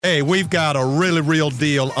Hey, we've got a really real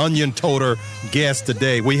deal onion toter guest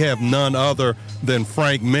today. We have none other than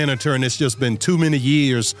Frank Miniter, and it's just been too many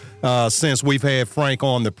years since we've had Frank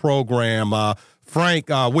on the program. Frank,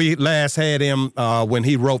 we last had him when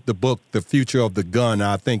he wrote the book, The Future of the Gun.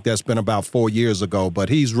 I think that's been about 4 years ago, but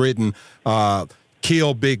he's written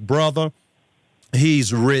Kill Big Brother.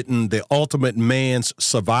 He's written The Ultimate Man's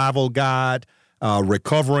Survival Guide,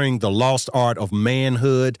 Recovering the Lost Art of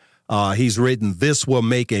Manhood. He's written This Will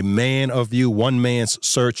Make a Man of You, One Man's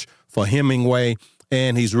Search for Hemingway,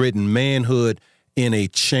 and he's written Manhood in a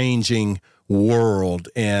Changing World.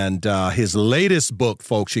 And his latest book,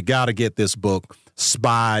 folks, you got to get this book,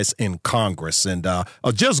 Spies in Congress. And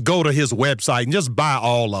just go to his website and just buy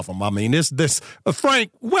all of them. I mean,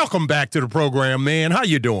 Frank, welcome back to the program, man. How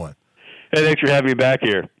you doing? Hey, thanks for having me back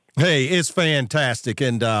here. Hey, it's fantastic.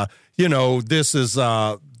 And, this is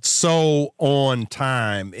so on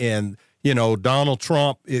time. And, Donald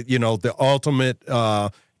Trump, the ultimate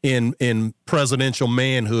in presidential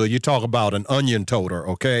manhood. You talk about an onion toter,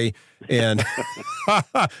 okay? And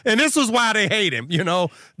and this is why they hate him.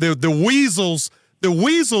 The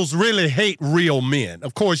weasels really hate real men.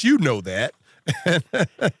 Of course, you know that.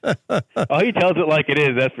 Oh, he tells it like it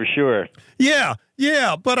is, that's for sure. Yeah.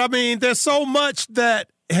 But, I mean, there's so much that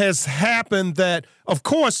has happened that, of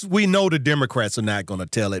course, we know the Democrats are not going to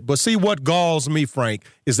tell it. But see, what galls me, Frank,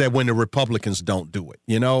 is that when the Republicans don't do it,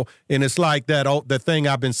 And it's like the thing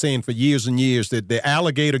I've been saying for years and years, that the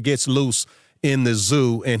alligator gets loose in the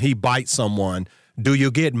zoo and he bites someone. Do you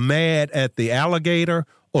get mad at the alligator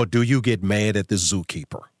or do you get mad at the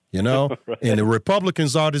zookeeper? Right. And the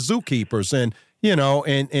Republicans are the zookeepers. And,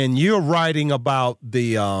 and you're writing about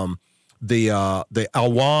the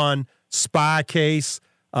Alwan spy case,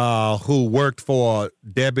 who worked for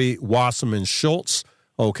Debbie Wasserman Schultz,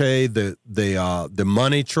 okay, the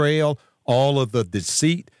money trail, all of the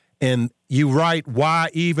deceit. And you write why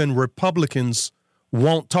even Republicans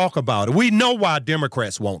won't talk about it. We know why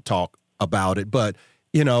Democrats won't talk about it, but,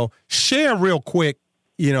 share real quick,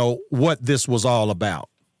 what this was all about.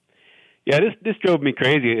 Yeah, this drove me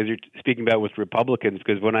crazy, as you're speaking about with Republicans,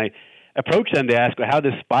 because when I approached them to ask how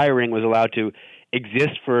this spy ring was allowed to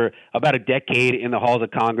exist for about a decade in the halls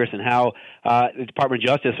of Congress and how the Department of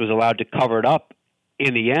Justice was allowed to cover it up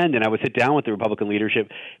in the end, and I would sit down with the Republican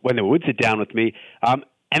leadership when they would sit down with me,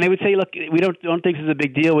 and they would say, look, we don't think this is a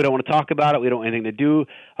big deal. We don't want to talk about it. We don't want anything to do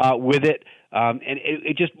with it. And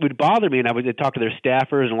it just would bother me, and I would talk to their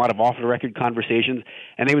staffers and a lot of off-the-record conversations,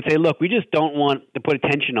 and they would say, look, we just don't want to put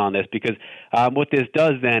attention on this because what this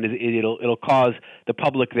does then is it'll cause the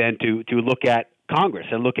public then to look at Congress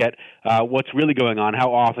and look at what's really going on,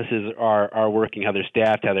 how offices are working, how they're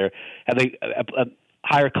staffed, how they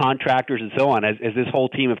hire contractors and so on, as this whole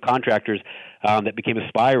team of contractors that became a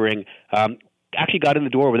spy ring actually got in the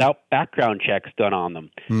door without background checks done on them.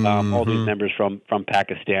 All these members from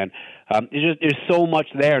Pakistan. There's so much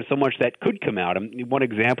there, and so much that could come out. One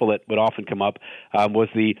example that would often come up was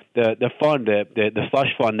the fund, the slush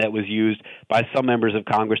fund that was used by some members of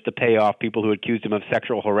Congress to pay off people who accused him of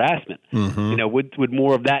sexual harassment. Would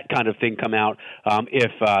more of that kind of thing come out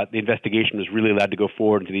if the investigation was really allowed to go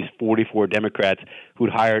forward into these 44 Democrats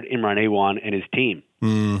who'd hired Imran Awan and his team?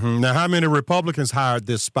 Now, how many Republicans hired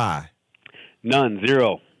this spy? None,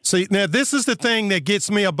 zero. See, now this is the thing that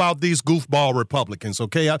gets me about these goofball Republicans,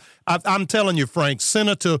 okay? I'm telling you, Frank,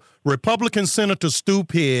 Republican Senator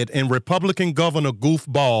Stoophead and Republican Governor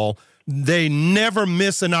Goofball, they never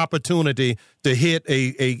miss an opportunity to hit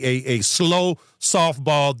a slow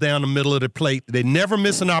softball down the middle of the plate. They never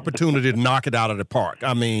miss an opportunity to knock it out of the park.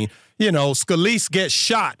 I mean, Scalise gets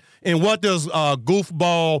shot. And what does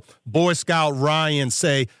goofball Boy Scout Ryan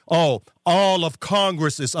say? Oh, all of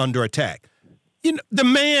Congress is under attack. The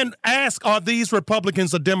man asked, are these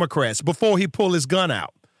Republicans or Democrats before he pulled his gun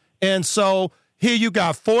out? And so here you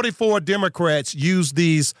got 44 Democrats use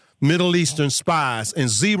these Middle Eastern spies and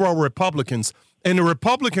 0 Republicans. And the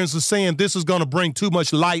Republicans are saying this is going to bring too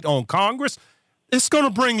much light on Congress. It's going to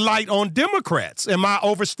bring light on Democrats. Am I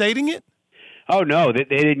overstating it? Oh, no, they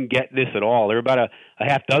didn't get this at all. There were about a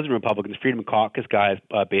half dozen Republicans, Freedom Caucus guys,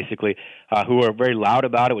 basically, who were very loud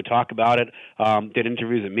about it, would talk about it, did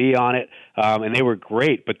interviews with me on it, and they were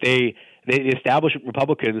great. But the established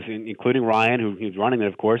Republicans, including Ryan, who was running it,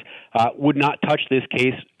 of course, would not touch this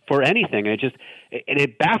case for anything. And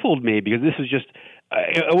it baffled me because this was just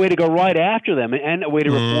a way to go right after them and a way to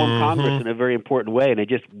reform Congress in a very important way, and they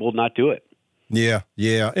just will not do it. Yeah.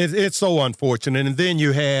 It's so unfortunate. And then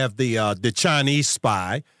you have the Chinese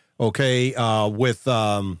spy, okay, with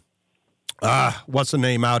what's the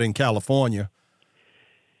name out in California?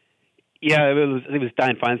 Yeah, it was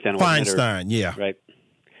Dianne Feinstein. Feinstein, yeah. Right.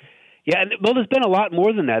 Yeah, well, there's been a lot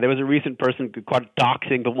more than that. There was a recent person called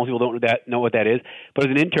doxing, but most people don't know what that is. But it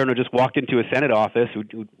was an intern who just walked into a Senate office,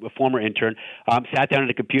 a former intern, sat down at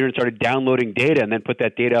a computer and started downloading data, and then put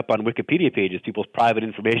that data up on Wikipedia pages, people's private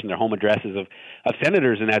information, their home addresses of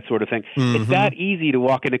senators and that sort of thing. It's that easy to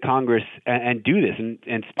walk into Congress and do this.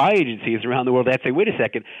 And spy agencies around the world that say, wait a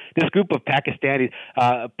second, this group of Pakistani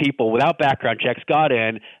people without background checks got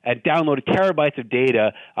in and downloaded terabytes of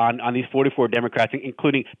data on these 44 Democrats,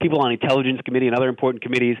 including people on Intelligence Committee and other important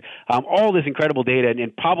committees, all this incredible data,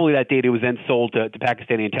 and probably that data was then sold to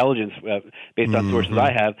Pakistani intelligence based on sources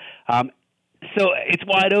I have. So it's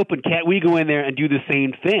wide open. Can't we go in there and do the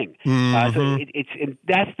same thing? So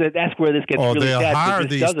that's where this gets really sad. Hire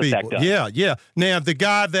this these does affect people. us. Yeah. Now the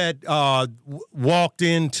guy that walked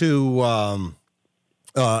into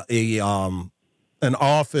an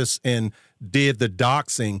office and did the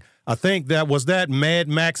doxing, I think that Mad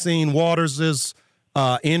Maxine Waters'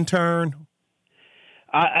 intern.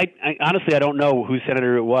 I honestly, I don't know whose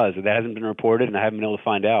senator it was. That hasn't been reported, and I haven't been able to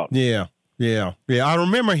find out. Yeah. I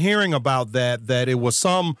remember hearing about that it was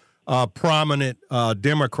some prominent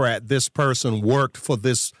Democrat. This person worked for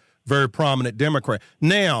this very prominent Democrat.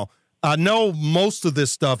 Now, I know most of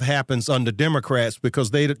this stuff happens under Democrats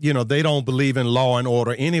because they don't believe in law and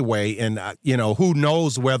order anyway. And, who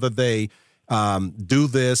knows whether they do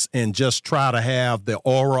this and just try to have the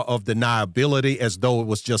aura of deniability as though it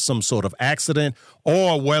was just some sort of accident,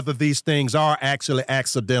 or whether these things are actually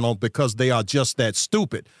accidental because they are just that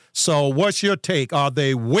stupid. So what's your take? Are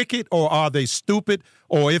they wicked or are they stupid?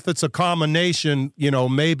 Or if it's a combination,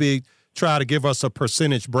 maybe try to give us a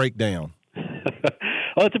percentage breakdown.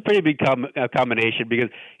 Well, it's a pretty big combination because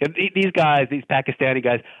these guys, these Pakistani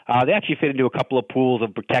guys, they actually fit into a couple of pools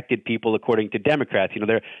of protected people according to Democrats.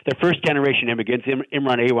 They're first-generation immigrants.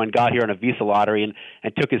 Imran A1 got here on a visa lottery and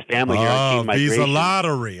took his family here on chain migration. Visa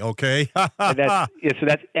lottery, okay.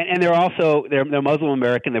 and they're Muslim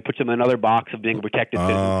American. That puts them in another box of being a protected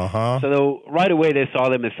citizen. So right away they saw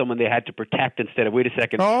them as someone they had to protect instead of, wait a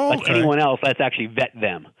second, like anyone else, let's actually vet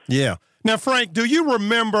them. Yeah. Now, Frank, do you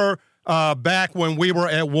remember back when we were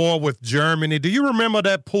at war with Germany, do you remember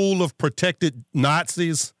that pool of protected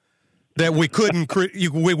Nazis that we couldn't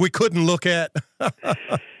we couldn't look at?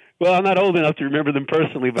 Well, I'm not old enough to remember them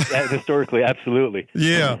personally, but historically, absolutely.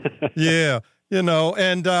 Yeah. And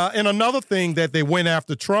another thing that they went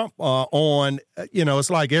after Trump on, it's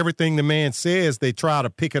like everything the man says, they try to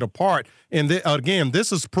pick it apart. And again,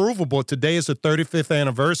 this is provable. Today is the 35th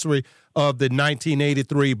anniversary of the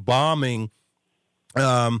 1983 bombing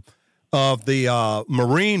of the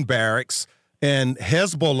Marine barracks, and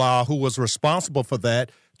Hezbollah, who was responsible for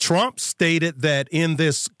that. Trump stated that in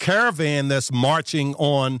this caravan that's marching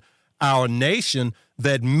on our nation,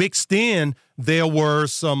 that mixed in, there were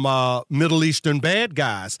some Middle Eastern bad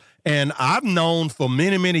guys. And I've known for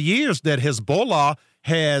many, many years that Hezbollah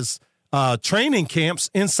has training camps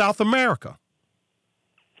in South America.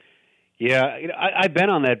 Yeah, I've been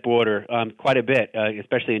on that border quite a bit,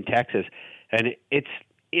 especially in Texas. And it's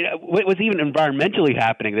what's even environmentally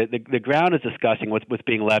happening. The ground is discussing what's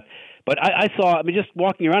being left. But I saw, just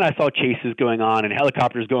walking around, I saw chases going on and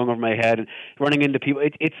helicopters going over my head and running into people.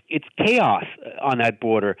 It's chaos on that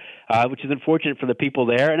border, which is unfortunate for the people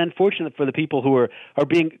there and unfortunate for the people who are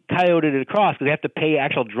being coyoted across because they have to pay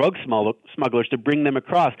actual drug smugglers to bring them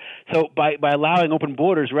across. So by allowing open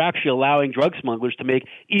borders, we're actually allowing drug smugglers to make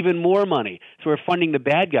even more money. So we're funding the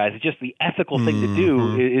bad guys. It's just the ethical thing to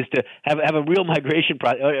do is to have a real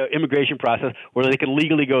immigration process where they can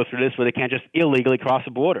legally go through this, where they can't just illegally cross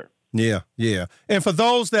the border. Yeah. And for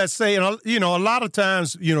those that say, a lot of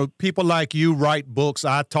times, people like you write books.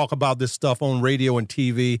 I talk about this stuff on radio and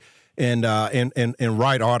TV and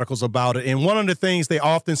write articles about it. And one of the things they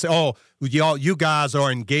often say, oh, you guys are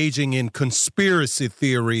engaging in conspiracy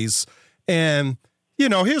theories. And,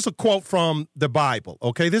 here's a quote from the Bible.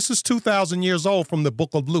 Okay, this is 2,000 years old from the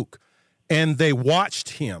book of Luke. And they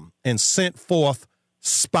watched him and sent forth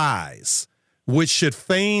spies, which should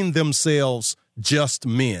feign themselves just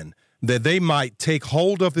men, that they might take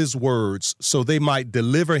hold of his words, so they might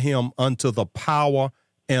deliver him unto the power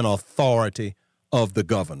and authority of the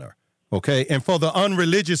governor. Okay, and for the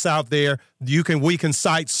unreligious out there, we can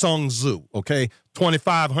cite Sun Tzu. Okay,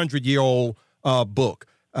 2,500-year-old book.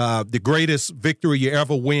 The greatest victory you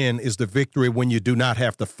ever win is the victory when you do not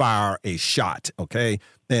have to fire a shot. Okay,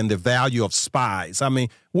 and the value of spies.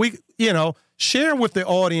 Share with the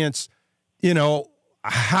audience,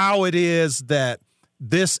 how it is that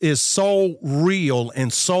this is so real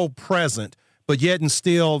and so present, but yet and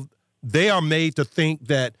still they are made to think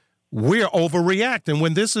that we're overreacting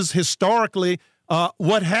when this is historically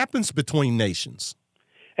what happens between nations.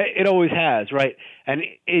 It always has, right? And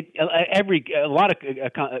a lot of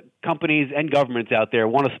companies and governments out there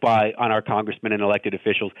want to spy on our congressmen and elected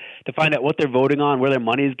officials to find out what they're voting on, where their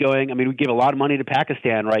money is going. I mean, we give a lot of money to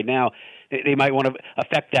Pakistan right now. They might want to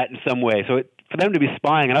affect that in some way. So for them to be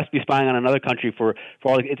spying and us to be spying on another country for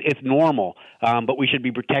all it's normal. But we should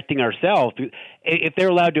be protecting ourselves if they're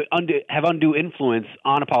allowed to have undue influence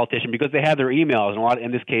on a politician because they have their emails. And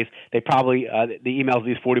in this case, they probably the emails of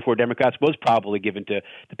these 44 Democrats was probably given to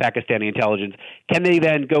the Pakistani intelligence. Can they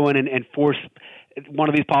then go in and force one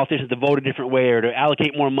of these politicians to vote a different way or to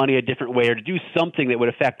allocate more money a different way or to do something that would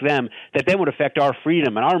affect them, that then would affect our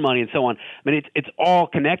freedom and our money and so on? I mean, it's all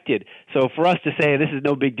connected. So for us to say this is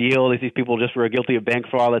no big deal, these people just were guilty of bank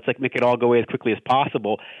fraud, let's make it all go away as quickly as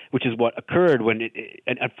possible, which is what occurred when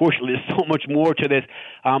and unfortunately there's so much more to this,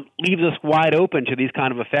 leaves us wide open to these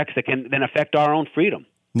kind of effects that can then affect our own freedom.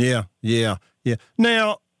 Yeah.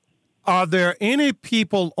 Now, are there any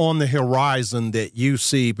people on the horizon that you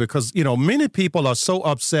see? Because, many people are so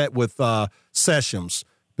upset with Sessions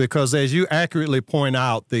because, as you accurately point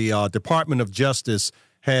out, the Department of Justice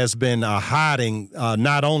has been hiding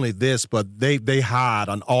not only this, but they hide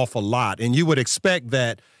an awful lot. And you would expect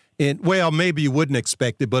that, maybe you wouldn't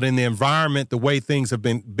expect it, but in the environment, the way things have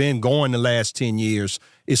been going the last 10 years,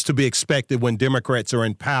 is to be expected when Democrats are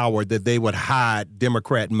in power that they would hide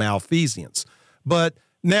Democrat malfeasance. But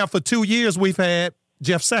now, for 2 years, we've had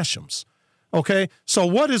Jeff Sessions, okay? So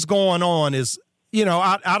what is going on is,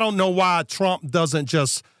 I don't know why Trump doesn't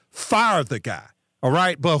just fire the guy, all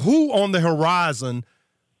right? But who on the horizon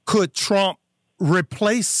could Trump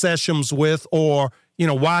replace Sessions with, or,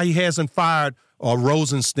 why he hasn't fired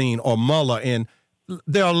Rosenstein or Mueller? And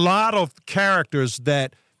there are a lot of characters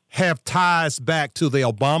that have ties back to the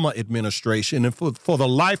Obama administration. And for the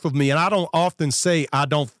life of me, and I don't often say I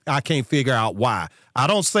can't figure out why. I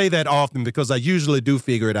don't say that often because I usually do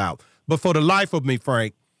figure it out. But for the life of me,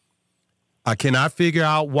 Frank, I cannot figure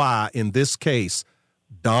out why, in this case,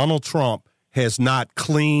 Donald Trump has not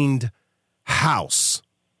cleaned house.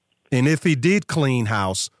 And if he did clean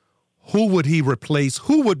house, who would he replace?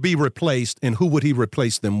 Who would be replaced, and who would he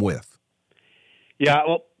replace them with? Yeah,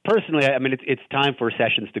 well, personally, I mean, it's time for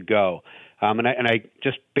Sessions to go. And I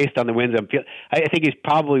just based on the wins, I think he's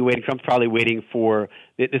probably waiting. Trump's probably waiting for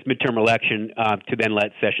this midterm election to then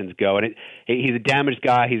let Sessions go. And he's a damaged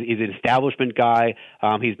guy. He's an establishment guy.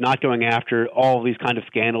 He's not going after all of these kind of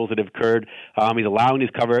scandals that have occurred. He's allowing these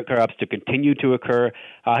cover-ups to continue to occur.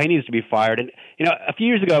 He needs to be fired. And a few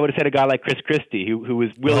years ago, I would have said a guy like Chris Christie, who was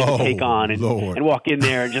willing to take on and walk in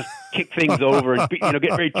there and just kick things over and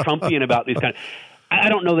get very Trumpian about these kind of. I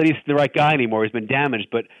don't know that he's the right guy anymore. He's been damaged,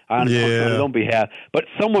 but on his own behalf. But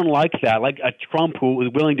someone like that, like a Trump who was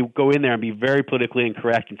willing to go in there and be very politically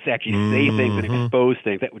incorrect and actually say things and expose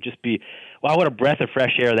things, that would just be, wow, what a breath of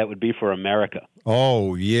fresh air that would be for America.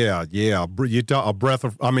 Oh, yeah. A breath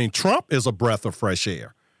of, Trump is a breath of fresh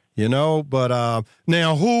air, but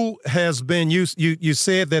now who has been, you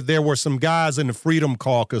said that there were some guys in the Freedom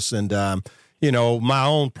Caucus and, my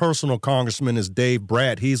own personal congressman is Dave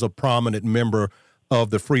Bratt. He's a prominent member of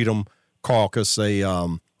the Freedom Caucus,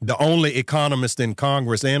 the only economist in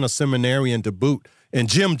Congress and a seminarian to boot. And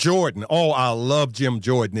Jim Jordan, I love Jim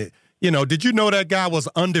Jordan. Did you know that guy was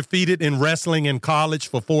undefeated in wrestling in college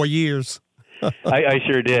for 4 years? I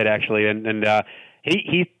sure did, actually. And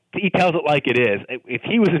he tells it like it is. If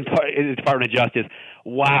he was in the Department of Justice,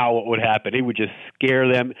 wow, what would happen? He would just scare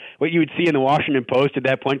them. What you would see in the Washington Post at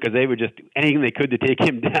that point, because they would just anything they could to take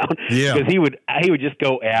him down. Yeah. Because he would just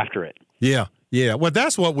go after it. Yeah. Yeah, well,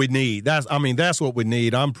 that's what we need. That's what we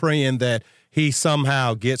need. I'm praying that he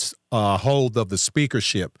somehow gets a hold of the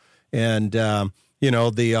speakership, and the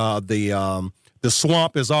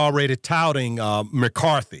swamp is already touting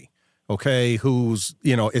McCarthy, okay, who's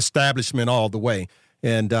establishment all the way.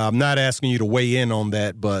 And I'm not asking you to weigh in on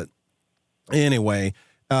that, but anyway,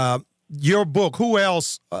 your book. Who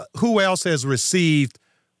else has received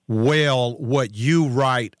what you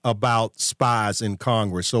write about spies in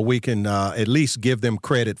Congress, so we can at least give them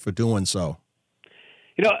credit for doing so?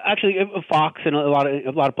 Actually, Fox and a lot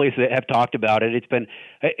of places that have talked about it.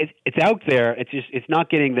 It's out there. It's not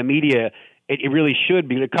getting the media. It really should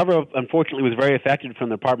be. The cover-up, unfortunately, was very affected from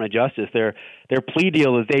the Department of Justice. Their plea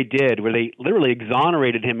deal that they did, where they literally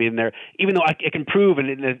exonerated him in there, even though it can prove and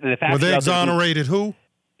the fact. Well, they exonerated who?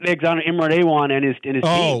 They exonerated Imran Awan and his team.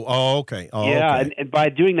 Okay. Okay. And by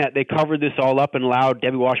doing that, they covered this all up and allowed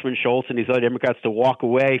Debbie Wasserman Schultz and these other Democrats to walk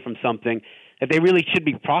away from something that they really should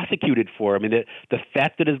be prosecuted for. I mean, the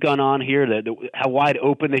theft that has gone on here, how wide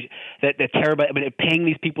open that terabyte. I mean, paying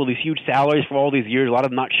these people these huge salaries for all these years, a lot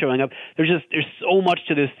of them not showing up. There's so much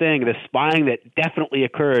to this thing. The spying that definitely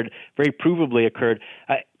occurred, very provably occurred.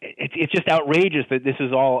 It's just outrageous that this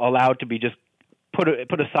is all allowed to be just put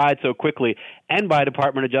aside so quickly, and by a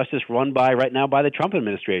Department of Justice run right now by the Trump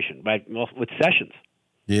administration, with Sessions.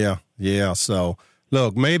 Yeah. So,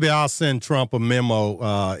 look, maybe I'll send Trump a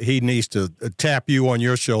memo. He needs to tap you on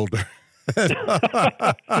your shoulder.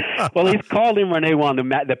 Well, he's called Imran Awan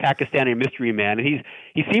the Pakistani mystery man, and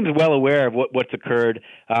he seems well aware of what's occurred.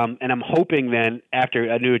 And I'm hoping then, after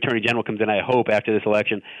a new attorney general comes in, I hope after this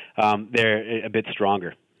election, they're a bit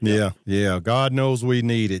stronger. Yeah. God knows we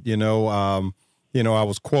need it. I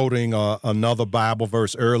was quoting another Bible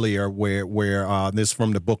verse earlier where this is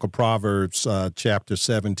from the book of Proverbs, chapter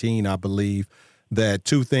 17, I believe, that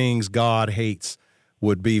two things God hates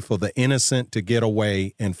would be for the innocent to get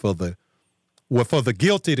away and for the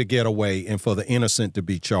guilty to get away and for the innocent to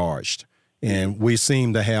be charged. And we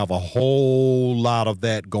seem to have a whole lot of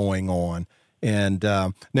that going on. And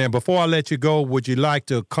now, before I let you go, would you like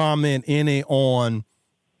to comment any on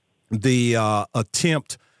the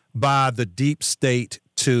attempt by the deep state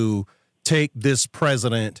to take this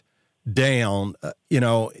president down,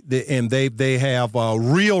 and they have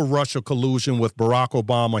real Russia collusion with Barack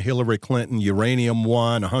Obama, Hillary Clinton, Uranium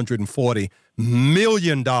One, $140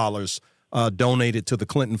 million donated to the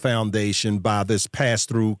Clinton Foundation by this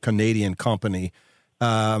pass-through Canadian company,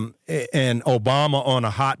 and Obama on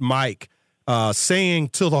a hot mic saying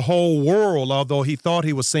to the whole world, although he thought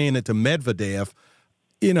he was saying it to Medvedev,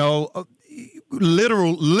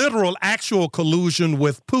 literal actual collusion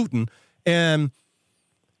with Putin. And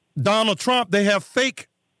Donald Trump, they have fake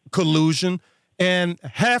collusion, and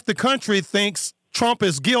half the country thinks Trump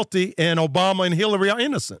is guilty and Obama and Hillary are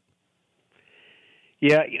innocent.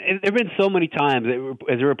 Yeah, there have been so many times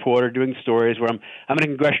as a reporter doing stories where I'm at a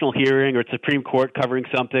congressional hearing or Supreme Court covering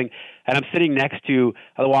something, and I'm sitting next to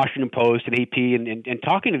the Washington Post and AP and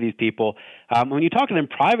talking to these people. When you talk to them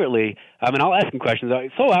privately, and I'll ask them questions like,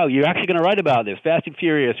 so how you're actually going to write about this, Fast and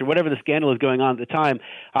Furious, or whatever the scandal is going on at the time,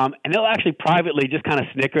 and they'll actually privately just kind of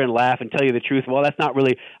snicker and laugh and tell you the truth. Well, that's not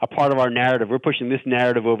really a part of our narrative. We're pushing this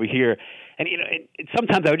narrative over here. And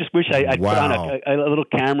sometimes I just wish I'd put on a little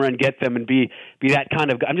camera and get them and be that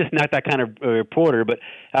kind of. I'm just not that kind of reporter, but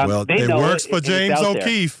they know it works for James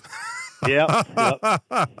O'Keefe. Yeah.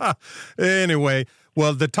 Anyway,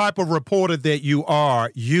 well, the type of reporter that you are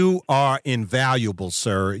invaluable,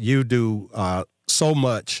 sir. You do so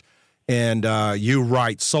much, and you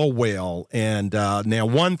write so well. And now,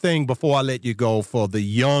 one thing before I let you go, for the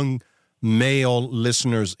young male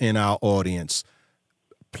listeners in our audience,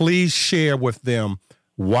 please share with them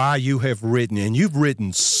why you have written, and you've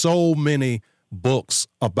written so many books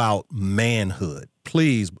about manhood.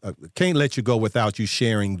 Please, can't let you go without you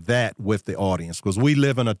sharing that with the audience, because we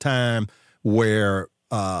live in a time where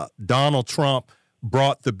Donald Trump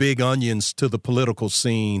brought the big onions to the political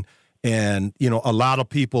scene, and, a lot of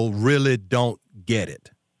people really don't get it.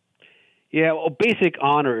 Yeah, well, basic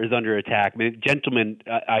honor is under attack. I mean, gentleman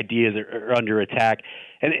ideas are under attack.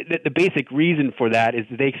 And the basic reason for that is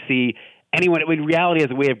that they see anyone, reality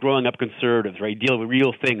as a way of growing up conservatives, right? You deal with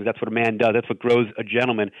real things. That's what a man does. That's what grows a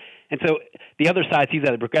gentleman. And so the other side sees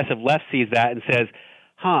that. The progressive left sees that and says,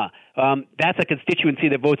 that's a constituency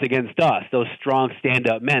that votes against us, those strong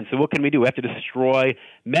stand-up men. So what can we do? We have to destroy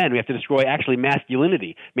men. We have to destroy actually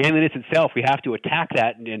masculinity. Manliness itself, we have to attack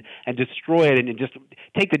that and destroy it and just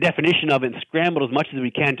take the definition of it and scramble as much as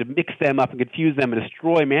we can to mix them up and confuse them and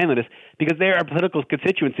destroy manliness, because they're a political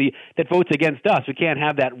constituency that votes against us. We can't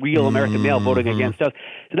have that real American male voting against us.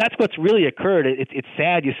 So that's what's really occurred. It's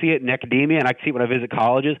sad. You see it in academia, and I see it when I visit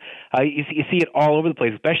colleges. You see it all over the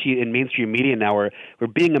place, especially in mainstream media now, where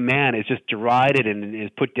being a man is just derided and is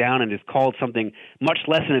put down and is called something much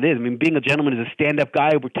less than it is. I mean, being a gentleman is a stand-up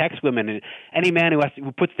guy who protects women, and any man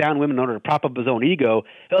who puts down women in order to prop up his own ego,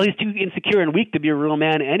 well, he's too insecure and weak to be a real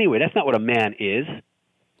man anyway. That's not what a man is.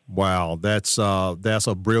 Wow, that's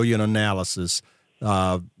a brilliant analysis.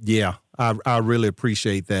 I really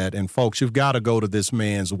appreciate that. And folks, you've got to go to this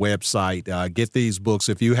man's website, get these books.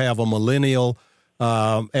 If you have a millennial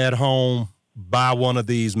at home, buy one of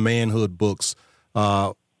these manhood books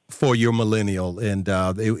for your millennial, and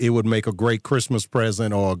it would make a great Christmas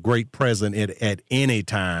present or a great present at any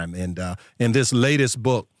time. And this latest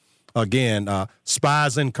book, again,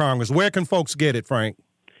 Spies in Congress. Where can folks get it, Frank?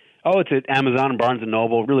 Oh, it's at Amazon and Barnes &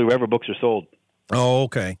 Noble, really wherever books are sold. Oh,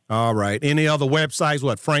 okay. All right. Any other websites,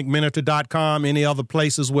 frankminiter.com, any other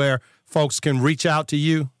places where folks can reach out to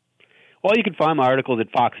you? Well, you can find my articles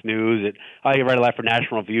at Fox News. I write a lot for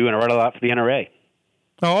National Review, and I write a lot for the NRA.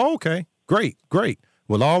 Oh, okay. Great.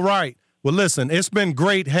 Well, all right. Well, listen, it's been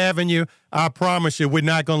great having you. I promise you we're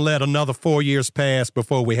not going to let another 4 years pass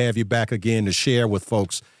before we have you back again to share with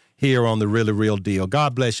folks here on The Really Real Deal.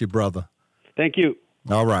 God bless you, brother. Thank you.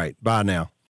 All right. Bye now.